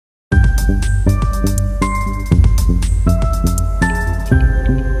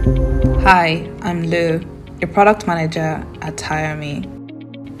Hi, I'm Lou, your product manager at HireMe.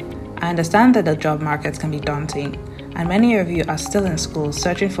 I understand that the job market can be daunting, and many of you are still in school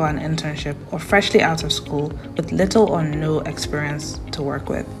searching for an internship or freshly out of school with little or no experience to work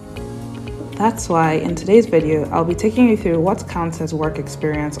with. That's why in today's video, I'll be taking you through what counts as work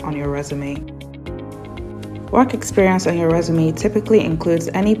experience on your resume. Work experience on your resume typically includes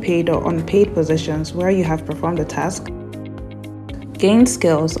any paid or unpaid positions where you have performed a task, gained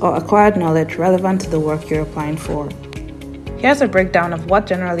skills, or acquired knowledge relevant to the work you're applying for. Here's a breakdown of what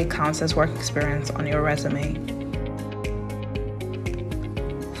generally counts as work experience on your resume.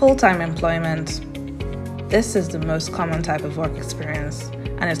 Full-time employment. This is the most common type of work experience,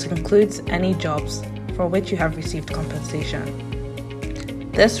 and it includes any jobs for which you have received compensation.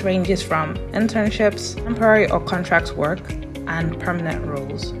 This ranges from internships, temporary or contract work, and permanent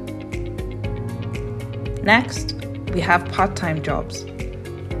roles. Next, we have part-time jobs.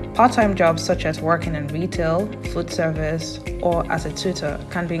 Part-time jobs such as working in retail, food service, or as a tutor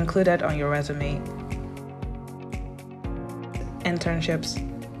can be included on your resume. Internships.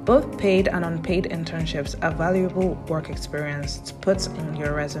 Both paid and unpaid internships are valuable work experience to put in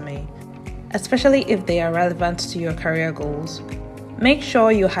your resume, especially if they are relevant to your career goals. Make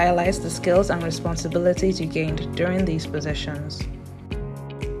sure you highlight the skills and responsibilities you gained during these positions.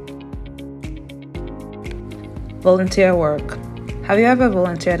 Volunteer work. Have you ever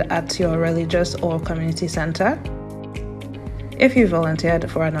volunteered at your religious or community center? If you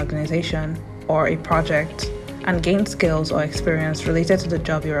volunteered for an organization or a project and gained skills or experience related to the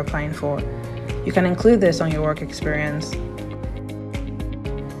job you're applying for, you can include this on your work experience.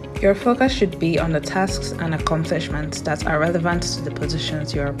 Your focus should be on the tasks and accomplishments that are relevant to the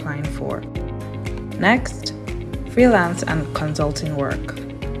positions you're applying for. Next, freelance and consulting work.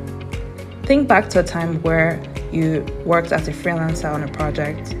 Think back to a time where you worked as a freelancer on a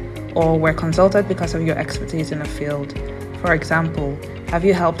project or were consulted because of your expertise in a field. For example, have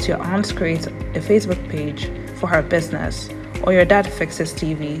you helped your aunt create a Facebook page for her business, or your dad fix his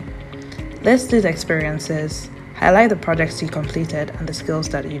TV? List these experiences, highlight the projects you completed and the skills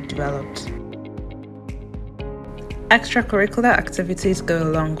that you developed. Extracurricular activities go a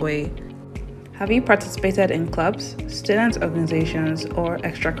long way. Have you participated in clubs, student organizations, or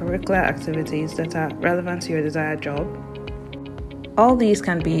extracurricular activities that are relevant to your desired job? All these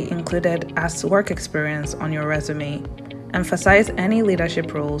can be included as work experience on your resume. Emphasize any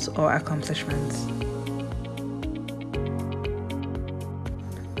leadership roles or accomplishments.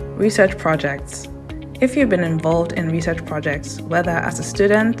 Research projects. If you've been involved in research projects, whether as a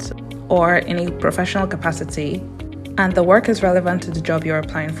student or in a professional capacity, and the work is relevant to the job you're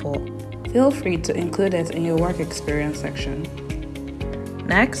applying for, feel free to include it in your work experience section.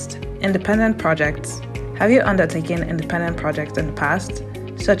 Next, independent projects. Have you undertaken independent projects in the past,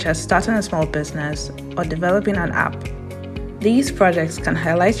 such as starting a small business or developing an app? These projects can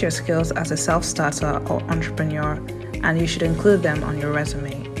highlight your skills as a self-starter or entrepreneur, and you should include them on your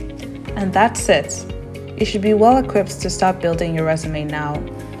resume. And that's it. You should be well equipped to start building your resume now.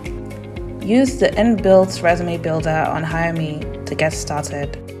 Use the inbuilt resume builder on HireMe to get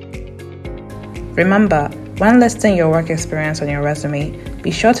started. Remember, when listing your work experience on your resume, be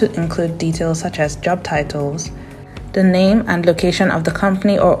sure to include details such as job titles, the name and location of the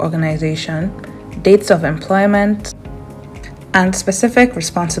company or organization, dates of employment, and specific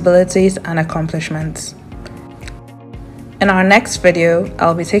responsibilities and accomplishments. In our next video,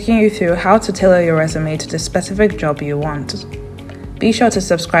 I'll be taking you through how to tailor your resume to the specific job you want. Be sure to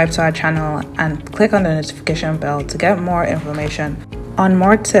subscribe to our channel and click on the notification bell to get more information on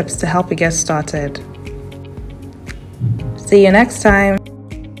more tips to help you get started. See you next time.